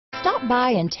Stop by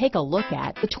and take a look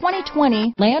at the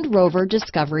 2020 Land Rover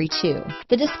Discovery 2.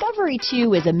 The Discovery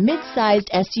 2 is a mid-sized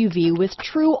SUV with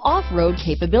true off-road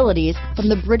capabilities from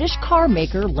the British car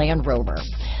maker Land Rover.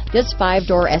 This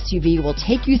 5-door SUV will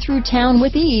take you through town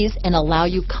with ease and allow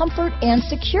you comfort and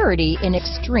security in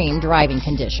extreme driving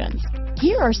conditions.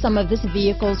 Here are some of this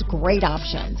vehicle's great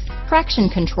options: traction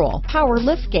control, power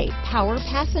liftgate, power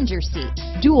passenger seat,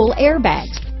 dual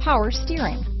airbags, power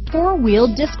steering,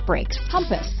 4-wheel disc brakes,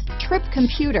 compass, trip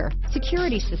computer,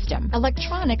 security system,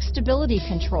 electronic stability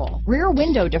control, rear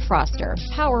window defroster,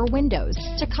 power windows,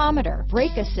 tachometer,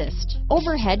 brake assist,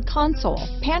 overhead console,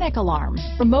 panic alarm,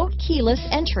 remote keyless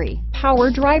entry, power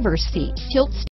driver's seat, tilt